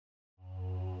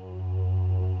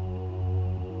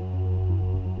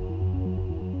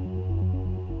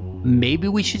maybe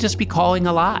we should just be calling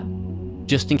a lot,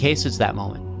 just in case it's that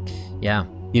moment. Yeah.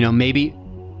 Maybe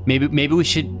we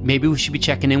should be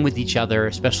checking in with each other,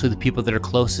 especially the people that are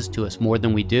closest to us, more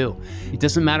than we do. It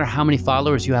doesn't matter how many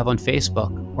followers you have on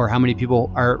Facebook or how many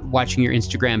people are watching your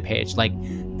Instagram page. Like,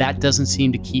 that doesn't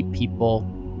seem to keep people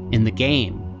in the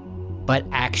game. But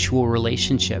actual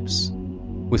relationships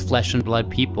with flesh and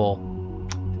blood people,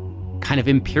 kind of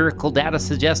empirical data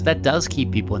suggests that does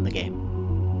keep people in the game.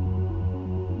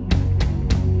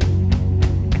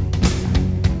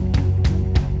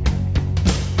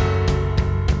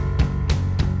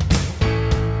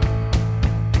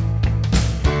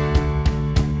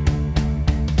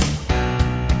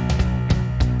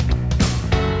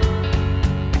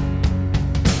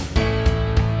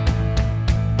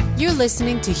 You're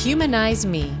listening to Humanize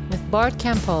Me with Bart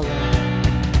Campolo.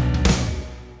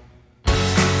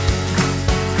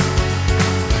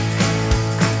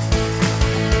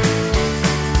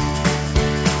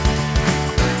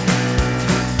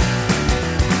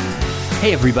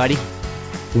 Hey everybody,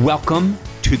 welcome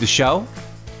to the show.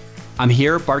 I'm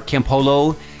here, Bart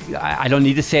Campolo. I don't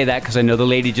need to say that because I know the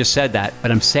lady just said that, but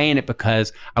I'm saying it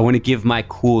because I want to give my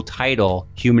cool title,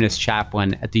 Humanist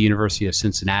Chaplain at the University of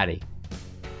Cincinnati.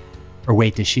 Or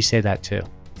wait, does she say that too?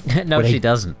 No, she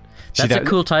doesn't. That's a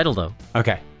cool title, though.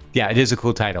 Okay, yeah, it is a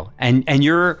cool title. And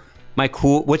you're my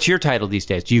cool. What's your title these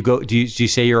days? Do you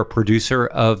say you're a producer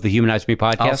of the Humanize Me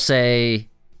podcast? I'll say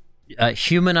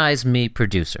Humanize Me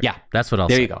producer. Yeah, that's what I'll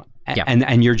say. There you go. Yeah.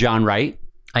 And you're John Wright.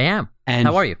 I am. And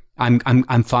how are you?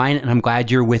 I'm fine, and I'm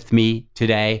glad you're with me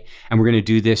today. And we're going to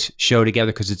do this show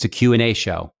together because it's a Q&A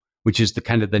show, which is the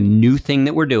kind of the new thing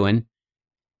that we're doing.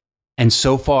 And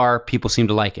so far, people seem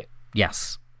to like it.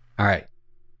 Yes. All right.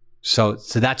 So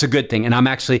that's a good thing. And I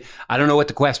don't know what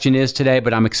the question is today,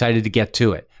 but I'm excited to get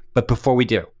to it. But before we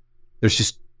do, there's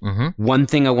just one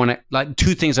thing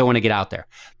two things I want to get out there.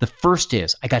 The first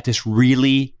is I got this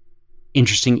really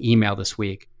interesting email this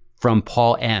week from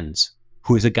Paul Enns,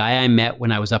 who is a guy I met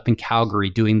when I was up in Calgary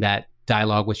doing that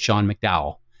dialogue with Sean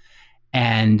McDowell.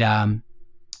 And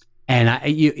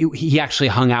he actually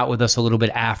hung out with us a little bit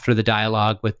after the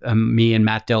dialogue with me and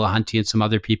Matt Dillahunty and some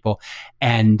other people.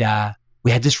 And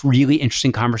we had this really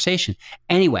interesting conversation.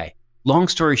 Anyway, long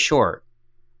story short,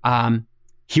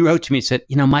 he wrote to me and said,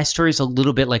 my story is a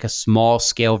little bit like a small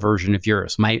scale version of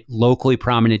yours. My locally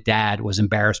prominent dad was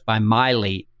embarrassed by my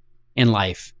late in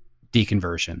life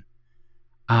deconversion.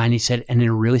 And he said, and in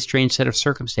a really strange set of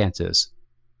circumstances,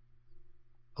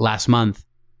 last month,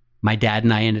 my dad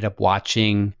and I ended up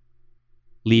watching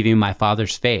Leaving My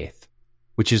Father's Faith,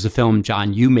 which is the film,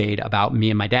 John, you made about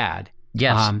me and my dad.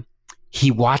 Yes.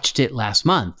 He watched it last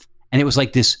month, and it was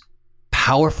like this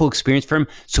powerful experience for him.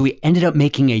 So he ended up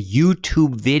making a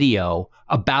YouTube video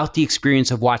about the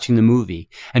experience of watching the movie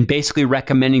and basically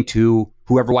recommending to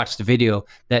whoever watched the video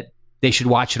that they should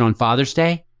watch it on Father's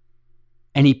Day.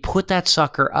 And he put that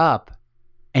sucker up,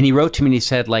 and he wrote to me and he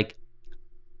said, like,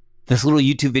 this little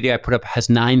YouTube video I put up has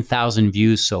 9,000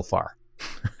 views so far.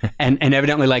 and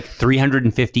evidently like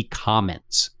 350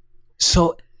 comments.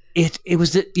 So it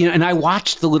was, and I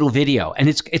watched the little video, and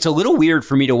it's a little weird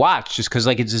for me to watch just because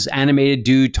like it's this animated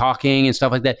dude talking and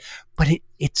stuff like that. But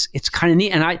it's kind of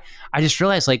neat. And I just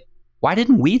realized, like, why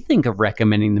didn't we think of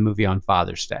recommending the movie on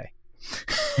Father's Day?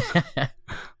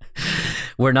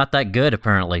 We're not that good,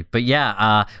 apparently. But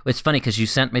yeah, it's funny because you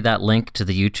sent me that link to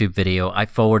the YouTube video. I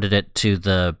forwarded it to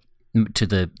the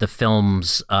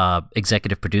film's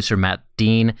executive producer, Matt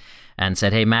Dean, and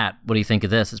said, hey, Matt, what do you think of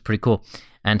this? It's pretty cool.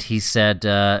 And he said,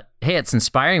 hey, it's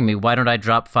inspiring me. Why don't I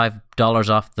drop $5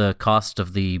 off the cost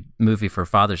of the movie for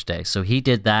Father's Day? So he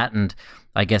did that, and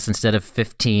I guess instead of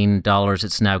 $15,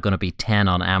 it's now going to be $10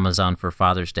 on Amazon for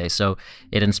Father's Day. So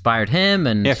it inspired him,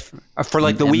 and for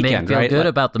like the weekend, made him feel right? good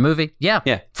about the movie. Yeah,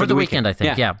 for the weekend, I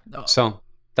think. Yeah. So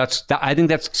I think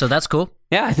that's cool.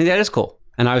 Yeah, I think that is cool.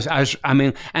 And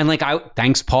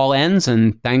thanks Paul Enns,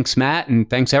 and thanks Matt, and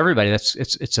thanks everybody.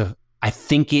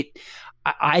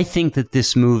 I think that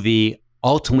this movie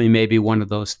ultimately may be one of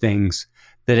those things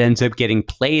that ends up getting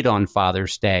played on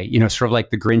Father's Day. Sort of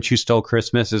like The Grinch Who Stole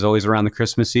Christmas is always around the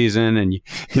Christmas season, and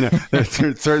there's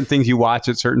certain things you watch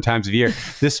at certain times of year.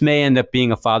 This may end up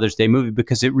being a Father's Day movie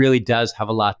because it really does have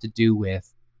a lot to do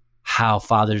with how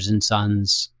fathers and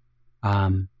sons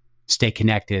stay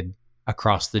connected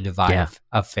across the divide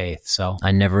of faith. So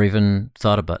I never even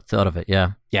thought of it.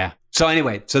 Yeah. Yeah. So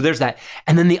anyway, so there's that.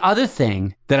 And then the other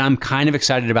thing that I'm kind of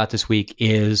excited about this week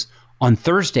is on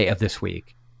Thursday of this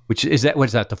week, what is that,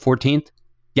 the 14th?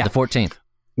 Yeah. The 14th.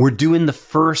 We're doing the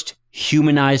first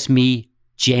Humanize Me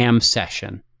jam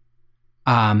session.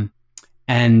 And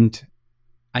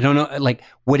I don't know. Like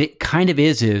what it kind of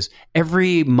is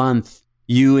every month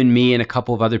you and me and a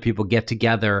couple of other people get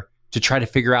together to try to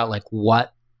figure out like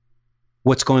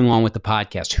what's going on with the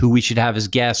podcast, who we should have as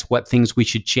guests, what things we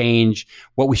should change,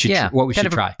 what we should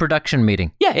try. A production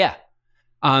meeting. Yeah.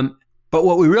 But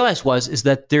what we realized is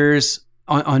that there's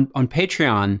on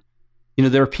Patreon,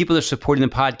 there are people that are supporting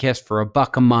the podcast for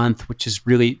 $1 a month, which is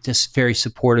really just very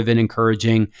supportive and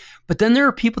encouraging. But then there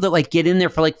are people that like get in there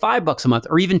for like $5 a month,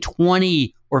 or even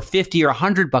 20 or 50 or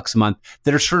 $100 a month,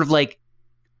 that are sort of like,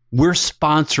 we're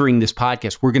sponsoring this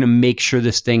podcast. We're going to make sure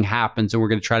this thing happens, and we're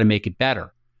going to try to make it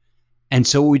better. And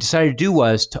so what we decided to do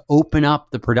was to open up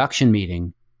the production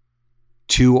meeting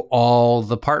to all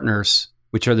the partners,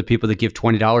 which are the people that give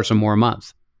 $20 or more a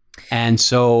month. And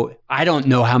so I don't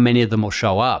know how many of them will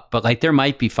show up, but like there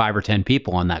might be 5 or 10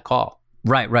 people on that call.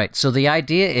 Right. So the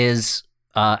idea is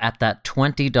at that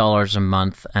 $20 a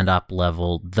month and up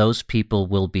level, those people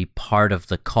will be part of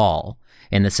the call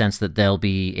in the sense that they'll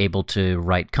be able to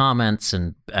write comments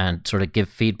and sort of give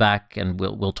feedback, and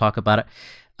we'll talk about it.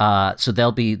 So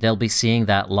they'll be seeing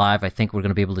that live. I think we're going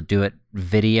to be able to do it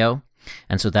video.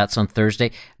 And so that's on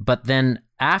Thursday. But then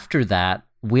after that,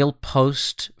 we'll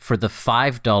post for the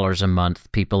 $5 a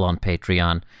month people on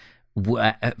Patreon,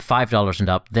 $5 and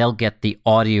up, they'll get the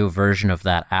audio version of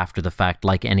that after the fact,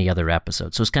 like any other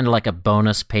episode. So it's kind of like a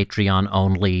bonus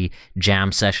Patreon-only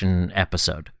jam session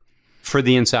episode. For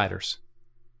the insiders.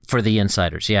 For the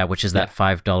insiders, yeah, which is that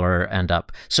 $5 and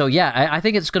up. So yeah, I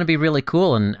think it's going to be really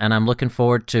cool, and I'm looking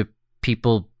forward to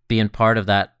people being part of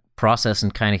that process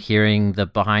and kind of hearing the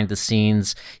behind the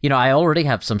scenes. I already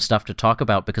have some stuff to talk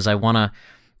about because I want to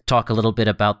talk a little bit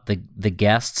about the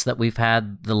guests that we've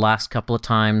had the last couple of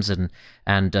times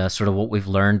and sort of what we've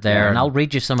learned there. And I'll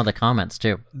read you some of the comments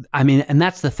too. I mean, and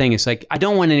that's the thing. It's like, I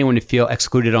don't want anyone to feel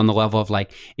excluded on the level of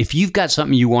like, if you've got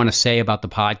something you want to say about the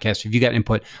podcast, if you got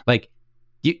input, like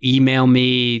you email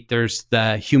me, there's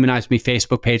the Humanize Me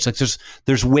Facebook page. Like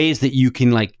there's ways that you can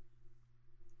like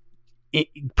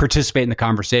participate in the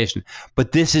conversation,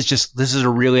 but this is a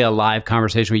really a live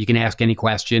conversation where you can ask any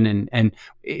question, and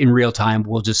in real time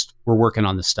we're working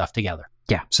on this stuff together.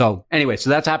 Yeah. So anyway, so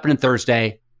that's happening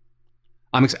Thursday.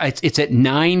 It's at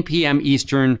 9 p.m.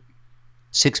 Eastern,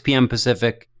 6 p.m.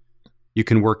 Pacific. You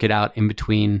can work it out in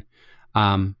between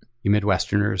you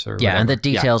Midwesterners or whatever. And the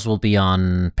details will be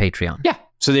on Patreon. Yeah.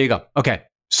 So there you go. Okay.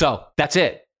 So that's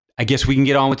it. I guess we can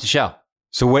get on with the show.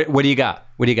 So what do you got?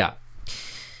 What do you got?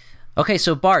 Okay,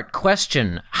 so Bart,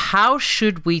 question. How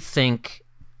should we think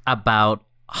about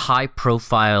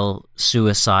high-profile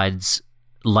suicides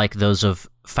like those of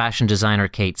fashion designer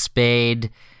Kate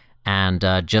Spade and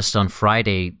just on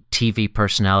Friday, TV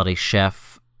personality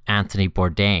chef Anthony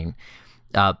Bourdain?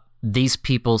 These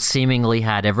people seemingly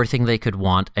had everything they could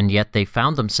want, and yet they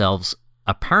found themselves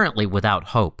apparently without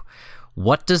hope.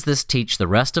 What does this teach the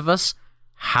rest of us?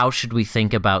 How should we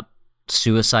think about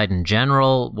suicide in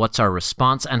general? What's our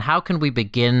response? And how can we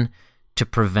begin to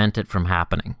prevent it from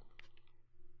happening?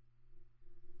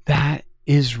 That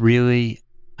is really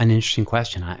an interesting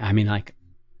question. I mean, like,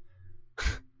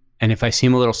 and if I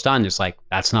seem a little stunned, it's like,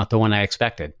 that's not the one I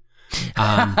expected.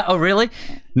 Oh, really?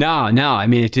 No. I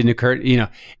mean, it didn't occur,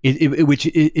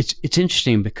 it's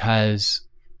interesting because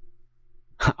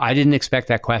I didn't expect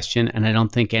that question. And I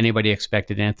don't think anybody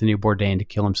expected Anthony Bourdain to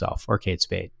kill himself or Kate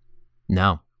Spade.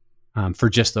 No. For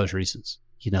just those reasons,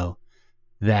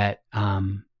 that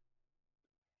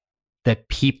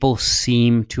people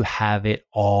seem to have it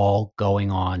all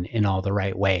going on in all the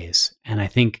right ways. And I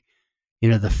think,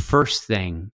 the first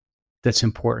thing that's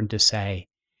important to say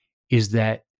is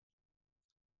that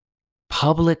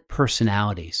public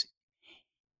personalities,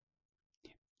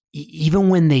 even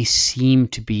when they seem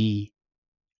to be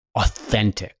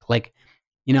authentic, like,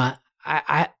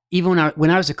 I even when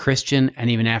I was a Christian, and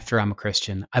even after I'm a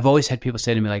Christian, I've always had people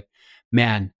say to me like,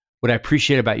 man, what I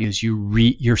appreciate about you is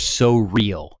you're so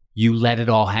real. You let it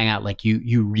all hang out. Like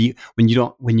when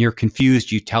you're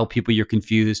confused, you tell people you're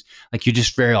confused. Like you're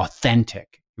just very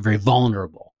authentic, very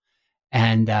vulnerable.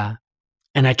 And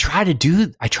I try to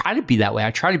be that way.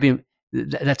 I try to be,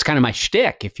 that's kind of my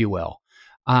shtick, if you will.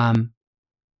 But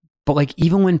like,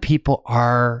 even when people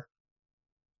are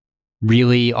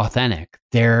really authentic,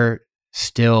 they're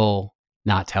still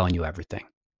not telling you everything.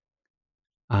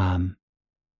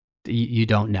 You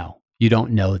don't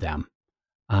know them.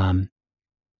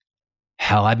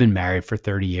 Hell, I've been married for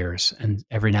 30 years, and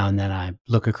every now and then I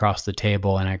look across the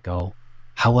table and I go,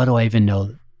 how well do I even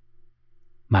know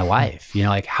my wife?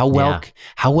 Like how well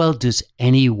does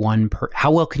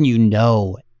how well can you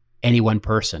know any one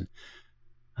person?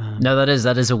 No, that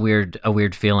is a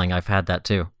weird feeling. I've had that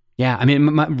too. Yeah. I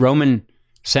mean, Roman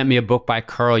sent me a book by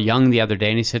Carl Jung the other day,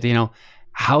 and he said,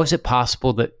 how is it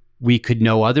possible that we could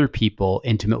know other people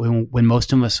intimately when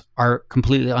most of us are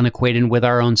completely unacquainted with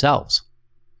our own selves?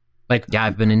 Yeah,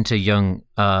 I've been into Jung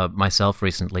myself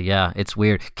recently. Yeah, it's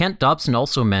weird. Kent Dobson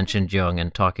also mentioned Jung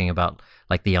and talking about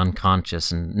like the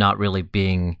unconscious and not really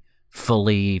being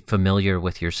fully familiar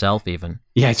with yourself even.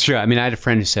 Yeah, it's true. I mean, I had a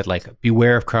friend who said, like,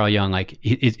 beware of Carl Jung. Like,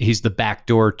 he's the back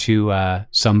door to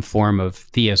some form of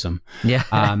theism. Yeah.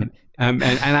 And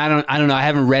I don't know. I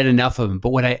haven't read enough of him.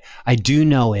 But what I do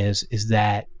know is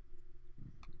that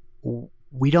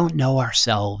we don't know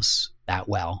ourselves that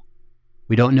well.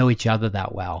 We don't know each other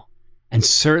that well. And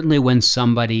certainly when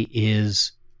somebody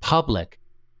is public,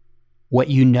 what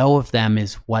you know of them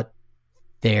is what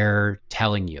they're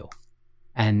telling you.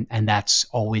 And that's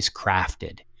always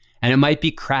crafted. And it might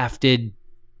be crafted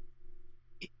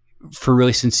for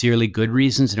really sincerely good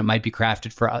reasons, and it might be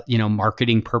crafted for,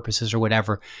 marketing purposes or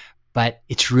whatever. But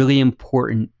it's really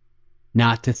important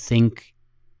not to think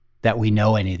that we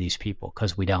know any of these people,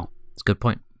 because we don't. It's a good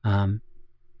point. But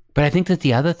I think that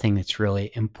the other thing that's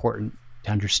really important to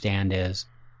understand is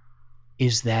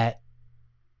that,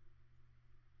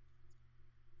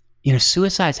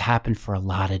 suicides happen for a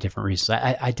lot of different reasons.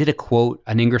 I did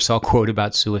an Ingersoll quote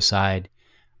about suicide,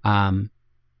 I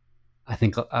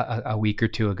think a week or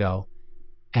two ago.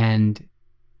 And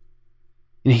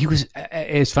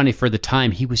it's funny, for the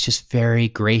time, he was just very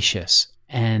gracious.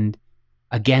 And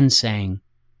again, saying,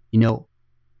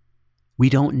 we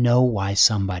don't know why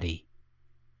somebody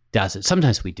does it.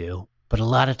 Sometimes we do, but a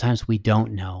lot of times we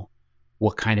don't know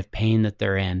what kind of pain that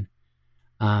they're in.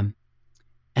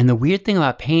 And the weird thing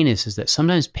about pain is that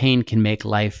sometimes pain can make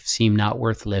life seem not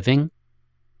worth living,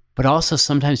 but also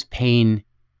sometimes pain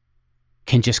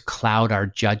can just cloud our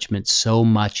judgment so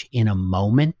much in a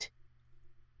moment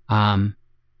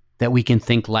that we can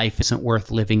think life isn't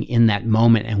worth living in that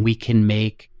moment, and we can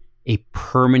make a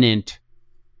permanent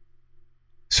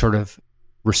sort of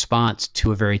response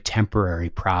to a very temporary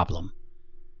problem.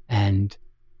 And,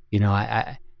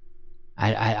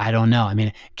 I don't know. I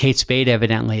mean, Kate Spade,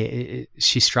 evidently,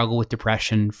 she struggled with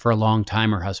depression for a long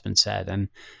time, her husband said. And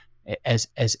as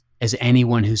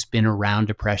anyone who's been around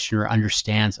depression or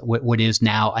understands what is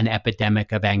now an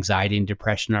epidemic of anxiety and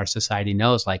depression in our society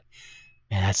knows, like,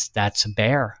 man, that's a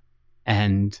bear.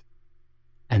 And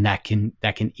that can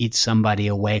eat somebody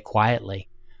away quietly.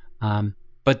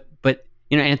 But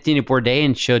Anthony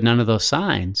Bourdain showed none of those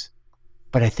signs.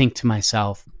 But I think to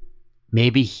myself,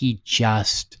 maybe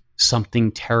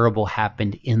something terrible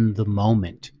happened in the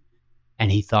moment,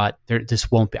 and he thought,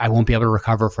 I won't be able to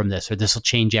recover from this, or this will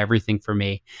change everything for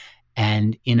me.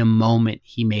 And in a moment,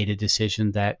 he made a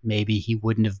decision that maybe he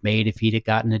wouldn't have made if he'd have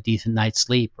gotten a decent night's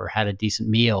sleep or had a decent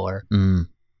meal,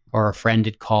 or a friend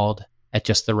had called at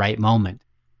just the right moment.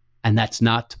 And that's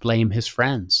not to blame his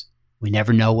friends. We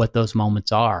never know what those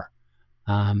moments are.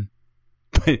 But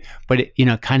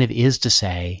it, kind of is to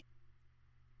say,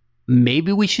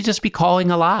 maybe we should just be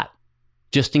calling a lot,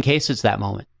 just in case it's that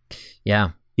moment. Yeah.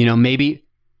 Maybe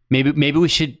we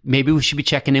should be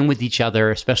checking in with each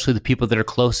other, especially the people that are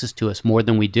closest to us, more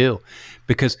than we do.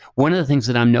 Because one of the things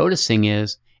that I'm noticing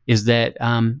is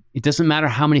that it doesn't matter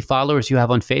how many followers you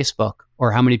have on Facebook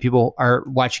or how many people are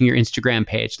watching your Instagram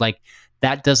page. Like,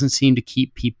 that doesn't seem to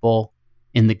keep people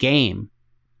in the game,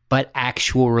 but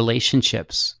actual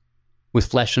relationships with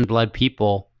flesh and blood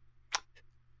people,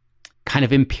 kind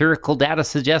of empirical data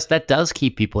suggests that does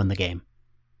keep people in the game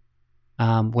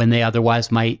when they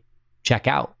otherwise might check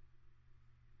out.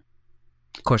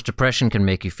 Of course, depression can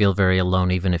make you feel very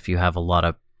alone, even if you have a lot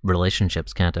of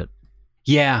relationships, can't it?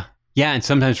 Yeah. And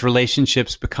sometimes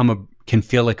relationships can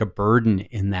feel like a burden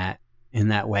in that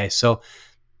way. So,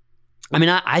 I mean,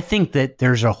 I think that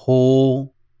there's a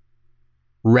whole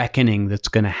reckoning that's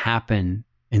going to happen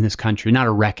in this country. Not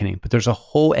a reckoning, but there's a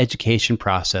whole education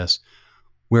process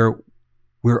where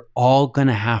we're all going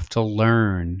to have to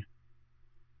learn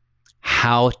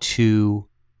how to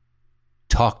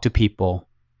talk to people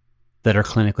that are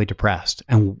clinically depressed,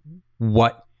 and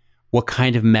what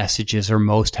kind of messages are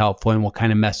most helpful and what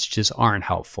kind of messages aren't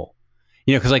helpful.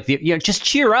 Because just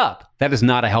cheer up. That is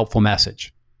not a helpful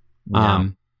message.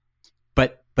 No.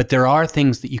 But there are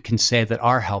things that you can say that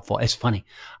are helpful. It's funny.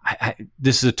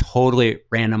 This is a totally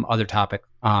random other topic,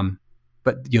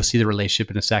 but you'll see the relationship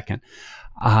in a second.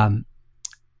 The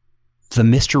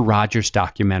Mr. Rogers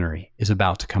documentary is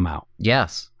about to come out.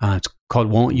 Yes. It's called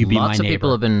Won't You Be My Neighbor? Lots of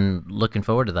people have been looking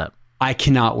forward to that. I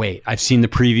cannot wait. I've seen the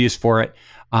previews for it.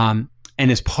 And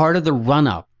as part of the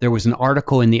run-up, there was an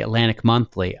article in the Atlantic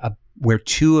Monthly where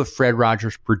two of Fred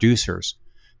Rogers' producers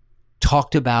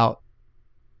talked about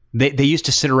they used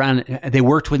to sit around. They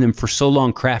worked with him for so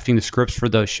long crafting the scripts for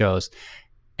those shows.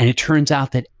 And it turns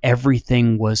out that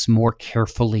everything was more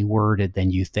carefully worded than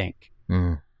you think.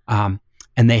 And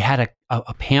they had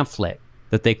a pamphlet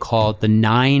that they called the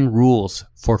 9 Rules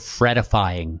for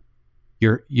Fretifying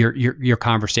your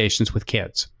conversations with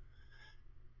kids.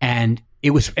 And it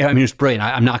was brilliant.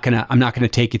 I'm not gonna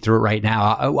take you through it right now.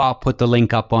 I'll put the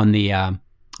link up on the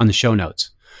show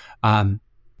notes.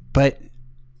 But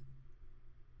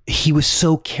he was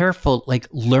so careful, like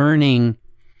learning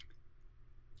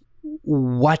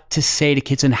what to say to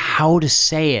kids and how to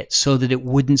say it so that it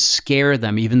wouldn't scare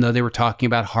them, even though they were talking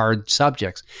about hard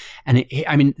subjects. And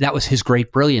that was his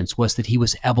great brilliance, was that he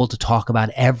was able to talk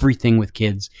about everything with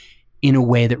kids in a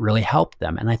way that really helped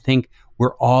them. And I think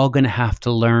we're all going to have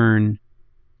to learn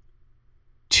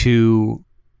to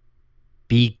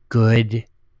be good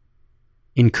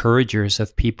encouragers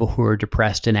of people who are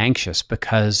depressed and anxious,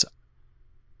 because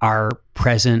our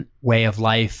present way of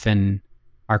life and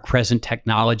our present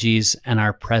technologies and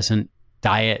our present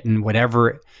diet and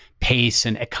whatever pace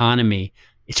and economy,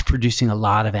 it's producing a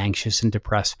lot of anxious and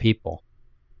depressed people.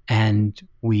 And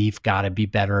we've got to be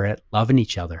better at loving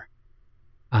each other.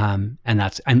 And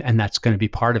that's going to be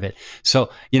part of it.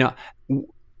 So,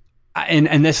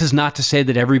 and this is not to say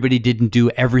that everybody didn't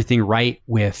do everything right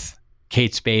with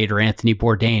Kate Spade or Anthony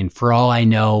Bourdain. For all I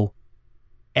know,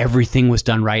 everything was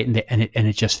done right, and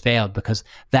it just failed, because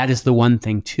that is the one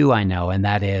thing too I know, and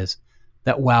that is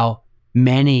that while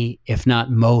many, if not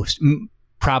most,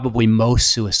 probably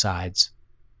most suicides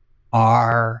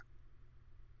are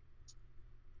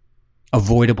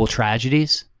avoidable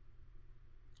tragedies,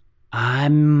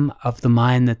 I'm of the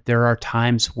mind that there are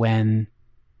times when,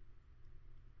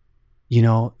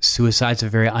 suicide's a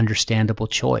very understandable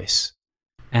choice,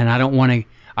 and I don't want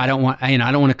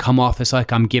to come off as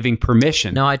like I'm giving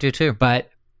permission. No, I do too. But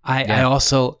I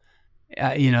also,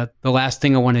 the last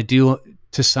thing I want to do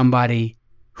to somebody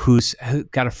who's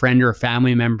got a friend or a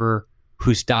family member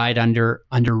who's died under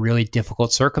really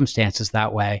difficult circumstances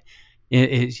that way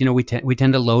is, we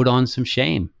tend to load on some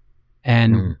shame,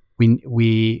 and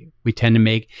we tend to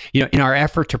make, in our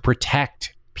effort to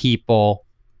protect people,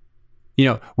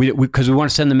 because we want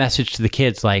to send the message to the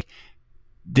kids like,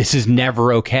 this is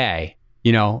never okay,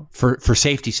 for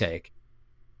safety's sake.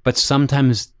 But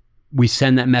sometimes we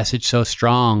send that message so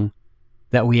strong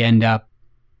that we end up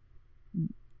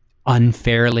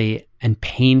unfairly and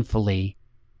painfully,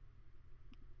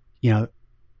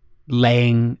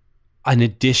 laying an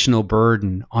additional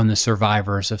burden on the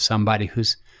survivors of somebody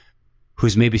who's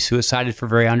maybe suicided for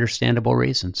very understandable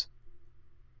reasons.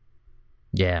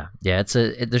 Yeah.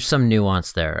 There's some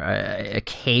nuance there.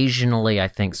 Occasionally, I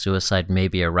think suicide may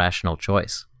be a rational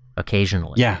choice.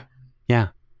 Occasionally. Yeah.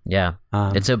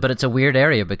 But it's a weird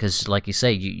area, because, like you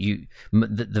say,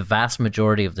 the vast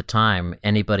majority of the time,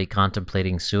 anybody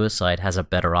contemplating suicide has a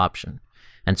better option,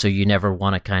 and so you never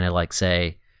want to kind of like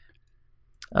say,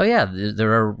 "Oh yeah,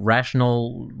 there are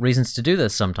rational reasons to do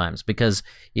this." Sometimes, because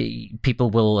people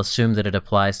will assume that it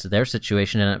applies to their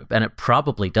situation, and it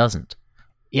probably doesn't.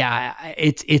 Yeah,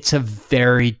 it's a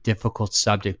very difficult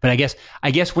subject, but I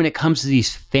guess when it comes to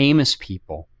these famous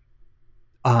people,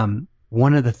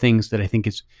 one of the things that I think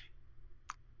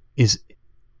is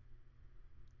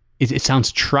it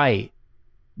sounds trite,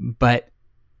 but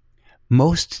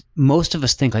most of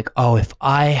us think like, oh, if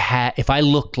I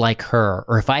looked like her,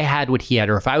 or if I had what he had,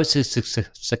 or if I was as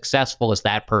successful as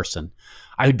that person,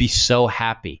 I would be so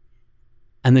happy.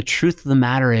 And the truth of the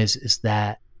matter is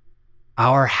that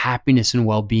our happiness and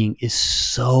well-being is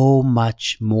so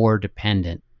much more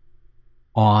dependent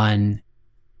on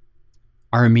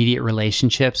our immediate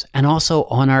relationships and also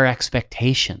on our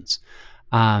expectations.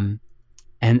 And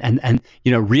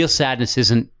real sadness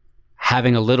isn't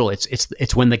having a little.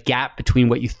 It's when the gap between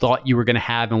what you thought you were going to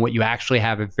have and what you actually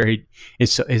have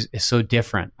is so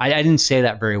different. I didn't say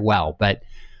that very well, but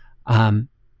I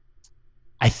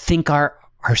think our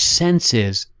sense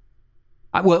is.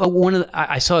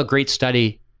 I saw a great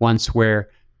study once where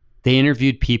they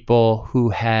interviewed people who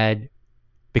had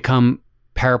become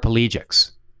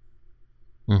paraplegics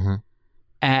 1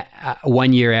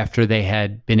 year after they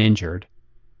had been injured,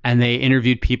 and they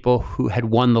interviewed people who had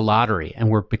won the lottery and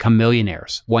were become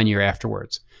millionaires 1 year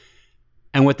afterwards.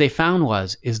 And what they found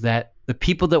is that the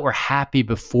people that were happy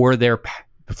before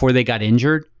they got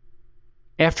injured,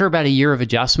 after about a year of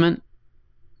adjustment,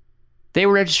 they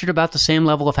registered about the same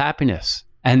level of happiness.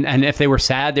 And if they were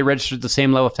sad, they registered the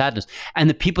same level of sadness. And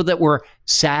the people that were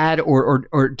sad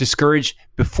or discouraged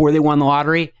before they won the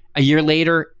lottery, a year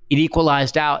later, it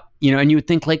equalized out, and you would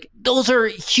think like those are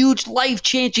huge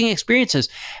life-changing experiences.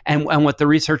 And what the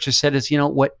researchers said is,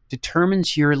 what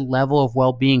determines your level of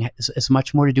well-being is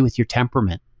much more to do with your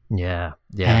temperament. Yeah.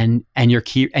 And your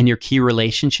key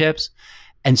relationships.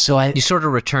 And so you sort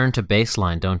of return to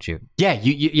baseline, don't you? Yeah.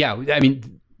 I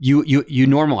mean, you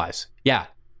normalize. Yeah.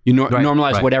 You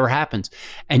normalize whatever happens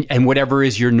and whatever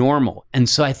is your normal. And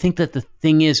so I think that the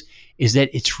thing is that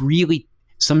it's really,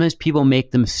 sometimes people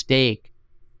make the mistake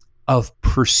of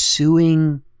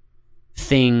pursuing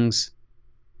things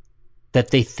that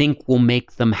they think will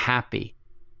make them happy.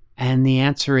 And the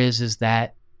answer is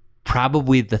that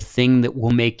probably the thing that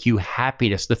will make you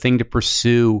happiest, the thing to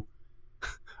pursue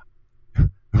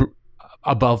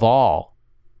above all,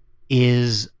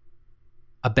 is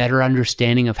a better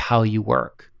understanding of how you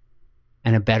work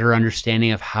and a better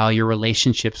understanding of how your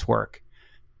relationships work.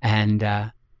 And,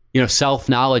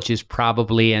 self-knowledge is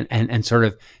probably, and sort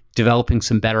of developing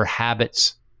some better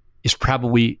habits is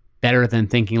probably better than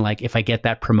thinking like, if I get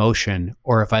that promotion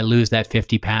or if I lose that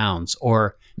 50 pounds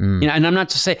or, and I'm not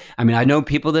to say, I mean, I know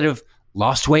people that have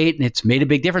lost weight and it's made a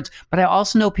big difference, but I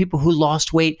also know people who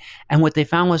lost weight and what they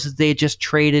found was that they had just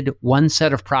traded one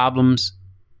set of problems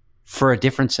for a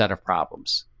different set of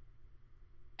problems.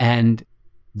 And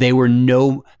the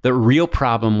real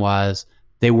problem was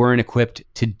they weren't equipped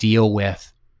to deal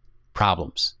with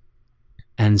problems.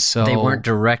 And so they weren't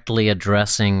directly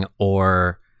addressing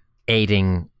or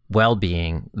aiding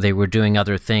well-being. They were doing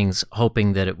other things,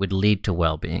 hoping that it would lead to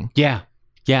well-being. Yeah.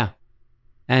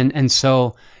 And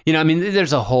so,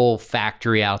 there's a whole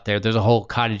factory out there. There's a whole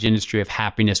cottage industry of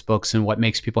happiness books and what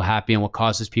makes people happy and what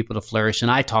causes people to flourish.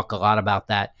 And I talk a lot about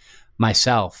that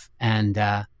myself. And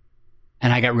I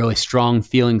got really strong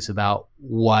feelings about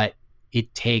what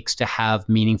it takes to have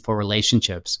meaningful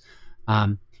relationships.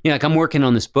 Like I'm working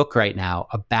on this book right now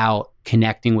about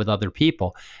connecting with other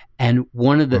people. And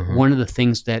one of the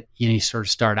things that, you sort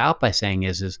of start out by saying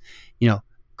is,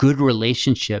 good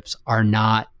relationships are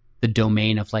not the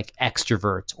domain of like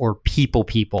extroverts or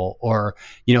people or,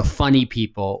 funny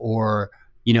people or,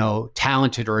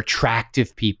 talented or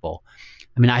attractive people.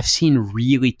 I mean, I've seen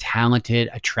really talented,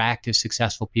 attractive,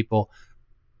 successful people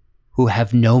who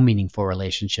have no meaningful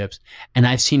relationships. And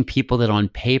I've seen people that on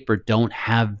paper don't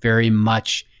have very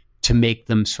much to make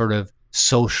them sort of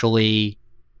socially,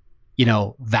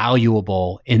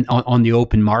 valuable on the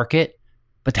open market,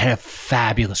 but that have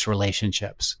fabulous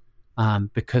relationships.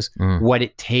 Because what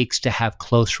it takes to have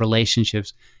close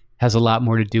relationships has a lot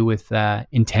more to do with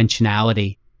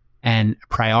intentionality and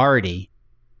priority,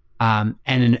 and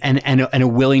a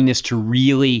willingness to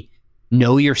really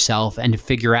know yourself and to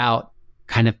figure out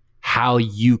kind of how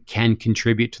you can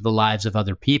contribute to the lives of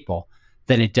other people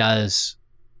than it does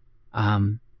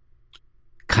kind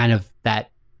of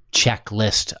that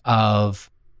checklist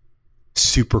of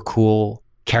super cool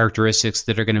characteristics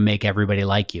that are going to make everybody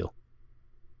like you.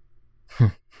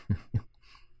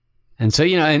 And so,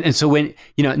 and so when,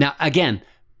 now again,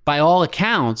 by all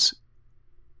accounts,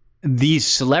 these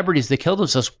celebrities that killed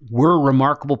themselves were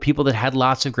remarkable people that had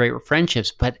lots of great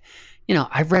friendships. But,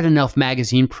 I've read enough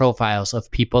magazine profiles of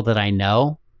people that I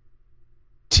know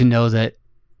to know that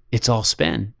it's all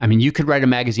spin. I mean, you could write a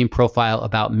magazine profile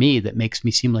about me that makes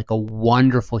me seem like a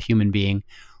wonderful human being,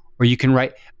 or you can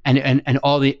write and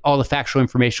all the factual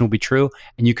information will be true,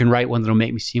 and you can write one that'll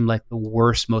make me seem like the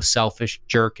worst, most selfish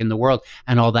jerk in the world,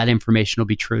 and all that information will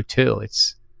be true too.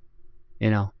 It's,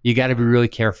 you got to be really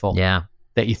careful. Yeah.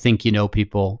 That you think you know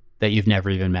people that you've never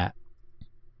even met.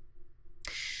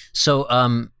 So,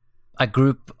 a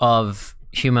group of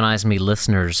Humanize Me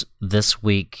listeners this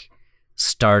week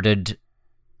started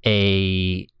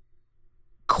a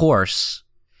course.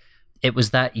 It was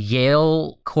that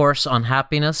Yale course on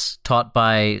happiness taught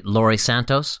by Laurie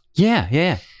Santos.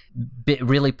 Yeah.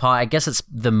 Really, I guess it's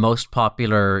the most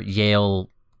popular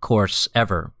Yale course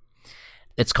ever.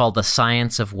 It's called The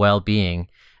Science of Well-Being.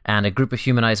 And a group of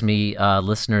Humanize Me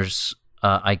listeners,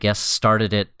 I guess,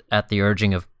 started it at the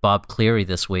urging of Bob Cleary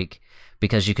this week,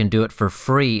 because you can do it for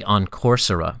free on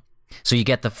Coursera. So you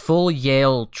get the full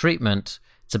Yale treatment.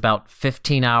 It's about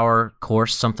 15-hour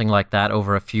course, something like that,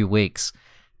 over a few weeks.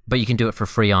 But you can do it for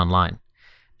free online.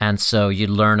 And so you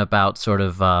learn about sort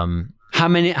of... How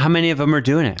many of them are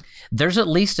doing it? There's at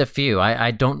least a few.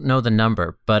 I don't know the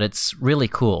number, but it's really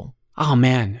cool. Oh,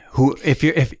 man.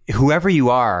 Whoever you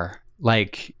are,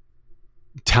 like,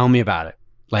 tell me about it.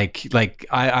 Like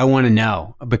I want to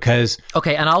know, because...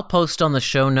 Okay, and I'll post on the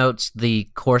show notes the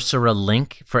Coursera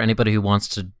link for anybody who wants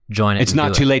to join it. It's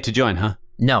not too late to join, huh?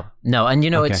 No. And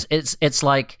Okay. it's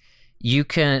like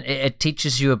it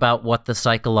teaches you about what the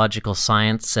psychological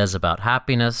science says about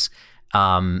happiness.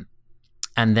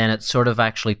 and then it sort of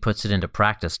actually puts it into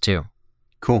practice too.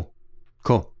 Cool.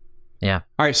 Yeah.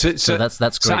 All right. So that's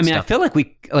great. So I mean, stuff. I feel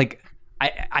like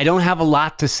I don't have a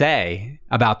lot to say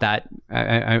about that.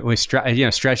 I was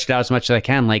stretched out as much as I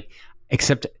can, like,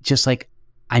 except just like,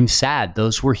 I'm sad.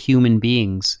 Those were human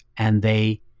beings, and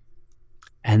they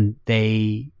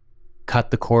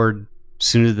cut the cord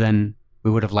sooner than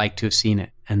we would have liked to have seen it,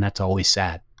 and that's always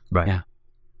sad. Right.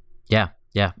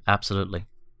 Yeah, absolutely.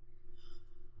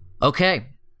 Okay.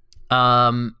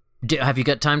 Have you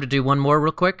got time to do one more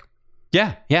real quick?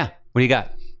 Yeah. What do you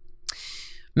got?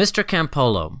 Mr.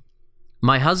 Campolo,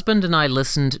 my husband and I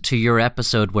listened to your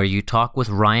episode where you talk with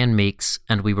Ryan Meeks,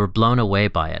 and we were blown away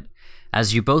by it.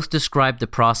 As you both described the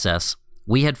process,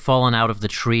 we had fallen out of the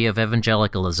tree of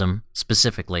evangelicalism,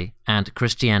 specifically, and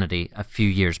Christianity a few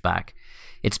years back.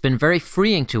 It's been very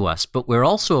freeing to us, but we're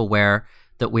also aware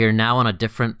that we are now on a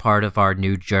different part of our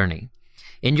new journey.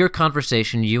 In your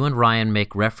conversation, you and Ryan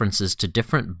make references to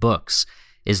different books.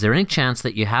 Is there any chance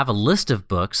that you have a list of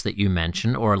books that you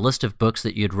mention, or a list of books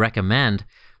that you'd recommend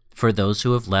for those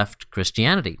who have left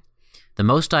Christianity? The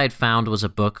most I had found was a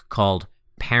book called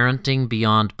Parenting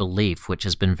Beyond Belief, which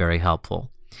has been very helpful.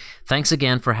 Thanks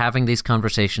again for having these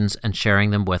conversations and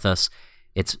sharing them with us.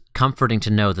 It's comforting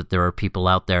to know that there are people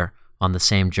out there on the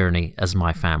same journey as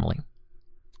my family.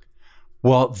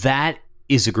 Well, that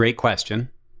is a great question,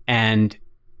 and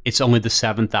it's only the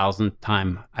 7,000th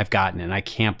time I've gotten it, and I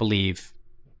can't believe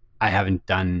I haven't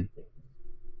done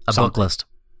a book list.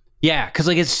 Yeah, because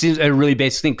like it's a really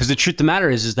basic thing. Because the truth of the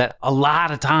matter is that a lot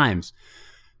of times,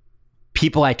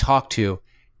 people I talk to,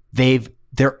 they've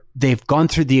gone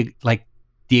through the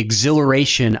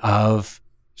exhilaration of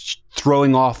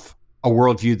throwing off a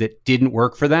worldview that didn't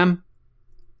work for them,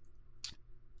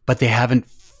 but they haven't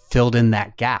filled in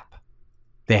that gap.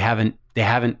 They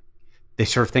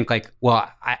sort of think like,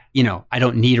 well, I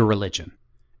don't need a religion.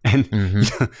 And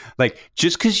like,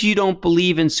 just because you don't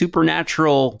believe in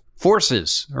supernatural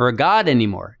forces or a God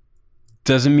anymore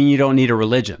doesn't mean you don't need a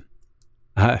religion.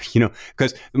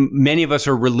 Because many of us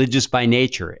are religious by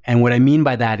nature. And what I mean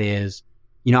by that is,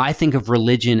 I think of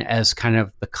religion as kind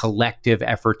of the collective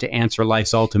effort to answer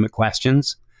life's ultimate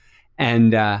questions.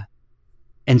 And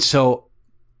so,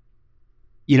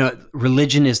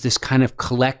 religion is this kind of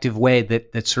collective way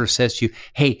that sort of says to you,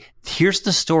 hey, here's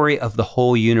the story of the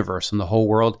whole universe and the whole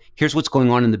world. Here's what's going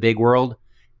on in the big world.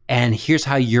 And here's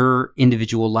how your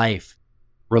individual life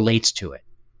relates to it.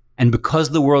 And because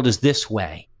the world is this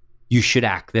way, you should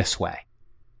act this way.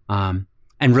 And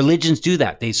religions do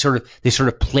that. They sort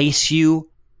of place you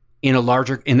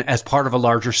as part of a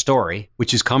larger story,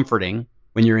 which is comforting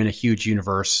when you're in a huge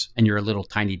universe and you're a little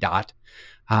tiny dot.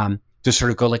 To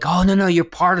sort of go like, oh, no, you're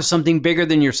part of something bigger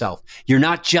than yourself. You're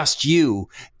not just you.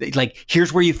 Like,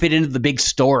 here's where you fit into the big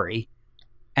story.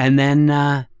 And then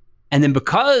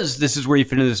because this is where you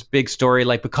fit into this big story,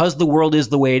 like, because the world is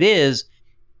the way it is,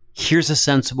 here's a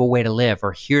sensible way to live,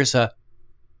 or here's a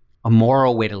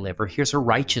moral way to live, or here's a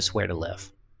righteous way to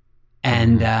live.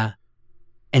 And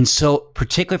so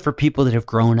particularly for people that have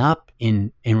grown up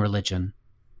in religion,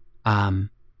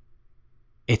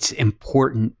 it's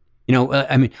important.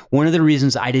 One of the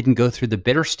reasons I didn't go through the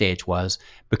bitter stage was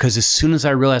because as soon as I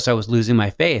realized I was losing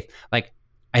my faith, like,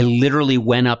 I literally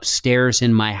went upstairs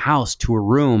in my house to a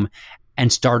room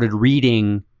and started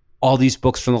reading all these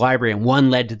books from the library, and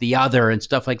one led to the other and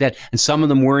stuff like that. And some of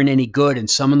them weren't any good, and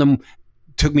some of them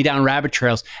took me down rabbit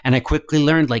trails. And I quickly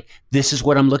learned, like, this is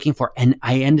what I'm looking for. And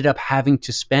I ended up having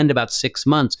to spend about 6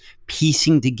 months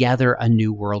piecing together a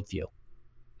new worldview.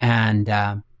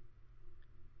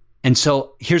 And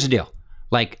so here's the deal.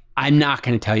 Like, I'm not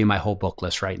going to tell you my whole book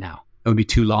list right now. It would be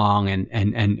too long and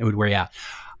it would wear you out.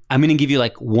 I'm going to give you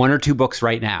like 1 or 2 books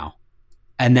right now.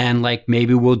 And then like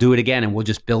maybe we'll do it again and we'll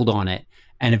just build on it.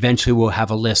 And eventually we'll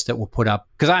have a list that we'll put up.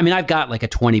 Because I've got like a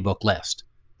 20 book list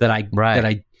but I've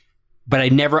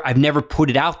never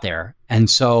put it out there. And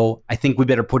so I think we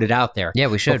better put it out there. Yeah,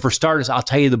 we should. But for starters, I'll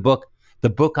tell you the book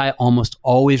I almost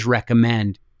always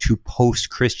recommend to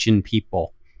post-Christian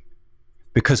people.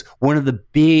 Because one of the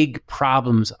big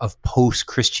problems of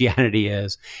post-Christianity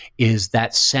is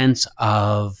that sense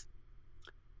of,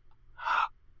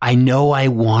 I know I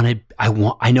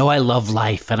love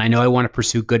life and I know I want to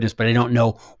pursue goodness, but I don't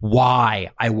know why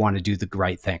I want to do the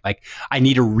right thing. Like, I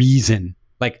need a reason.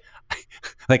 Like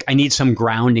I need some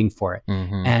grounding for it.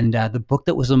 Mm-hmm. And the book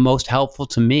that was the most helpful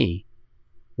to me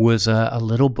was a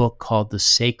little book called The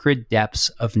Sacred Depths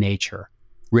of Nature,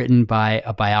 written by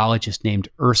a biologist named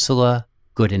Ursula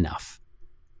Goodenough.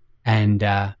 And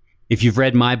if you've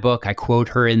read my book, I quote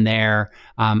her in there.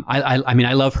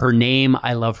 I love her name.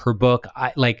 I love her book.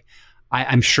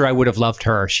 I'm sure I would have loved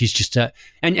her. She's just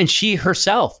and she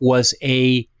herself was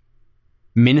a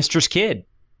minister's kid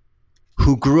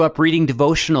who grew up reading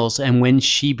devotionals, and when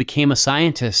she became a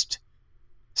scientist,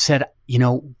 said,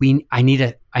 I need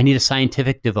a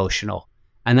scientific devotional.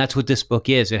 And that's what this book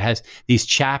is. It has these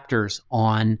chapters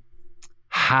on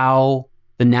how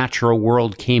the natural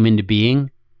world came into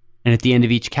being. And at the end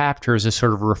of each chapter is a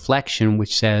sort of reflection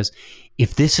which says,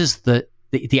 if this is the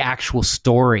actual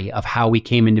story of how we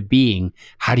came into being,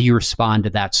 how do you respond to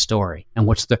that story? And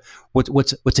what's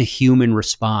a human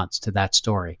response to that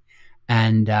story?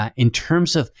 And in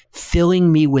terms of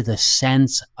filling me with a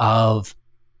sense of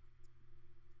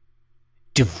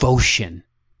devotion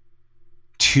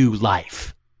to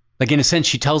life, like in a sense,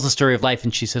 she tells the story of life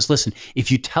and she says, listen, if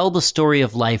you tell the story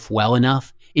of life well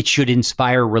enough, it should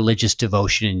inspire religious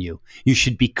devotion in you. You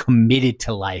should be committed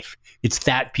to life. It's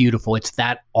that beautiful. It's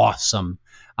that awesome.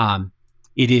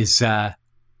 It is a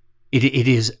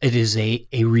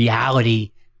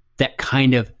reality that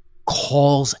kind of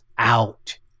calls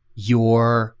out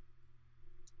your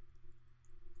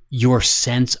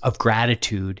sense of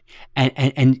gratitude,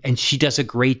 and she does a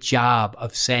great job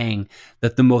of saying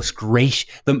that the most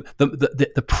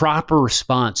the proper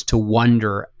response to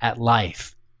wonder at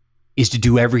life is to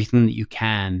do everything that you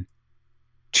can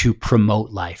to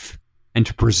promote life and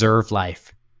to preserve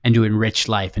life and to enrich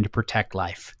life and to protect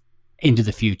life into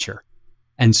the future.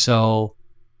 And so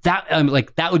that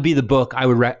that would be the book I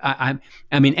would I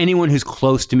mean, anyone who's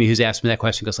close to me who's asked me that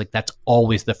question goes like, that's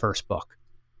always the first book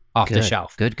off the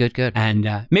shelf. Good.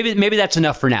 And maybe that's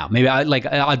enough for now. Maybe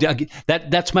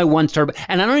that's my one star.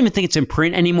 And I don't even think it's in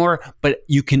print anymore, but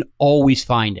you can always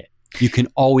find it. You can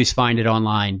always find it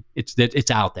online.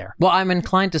 It's out there. Well, I'm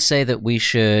inclined to say that we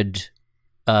should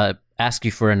ask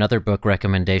you for another book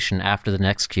recommendation after the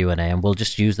next Q&A, and we'll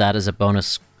just use that as a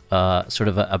bonus, sort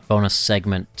of a bonus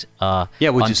segment. We'll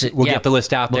get the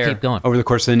list out there. We'll keep going over the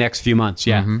course of the next few months.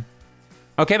 Yeah. Mm-hmm.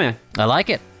 Okay, man. I like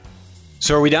it.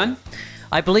 So are we done?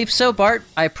 I believe so, Bart.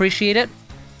 I appreciate it.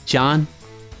 John,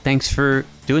 thanks for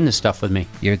doing this stuff with me.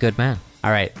 You're a good man.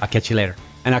 All right. I'll catch you later.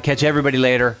 And I'll catch everybody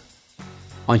later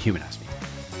on Humanize Me.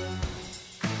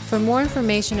 For more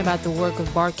information about the work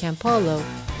of Bart Campolo,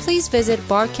 please visit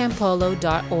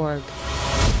bartcampolo.org.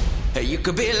 You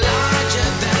could be larger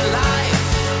than life.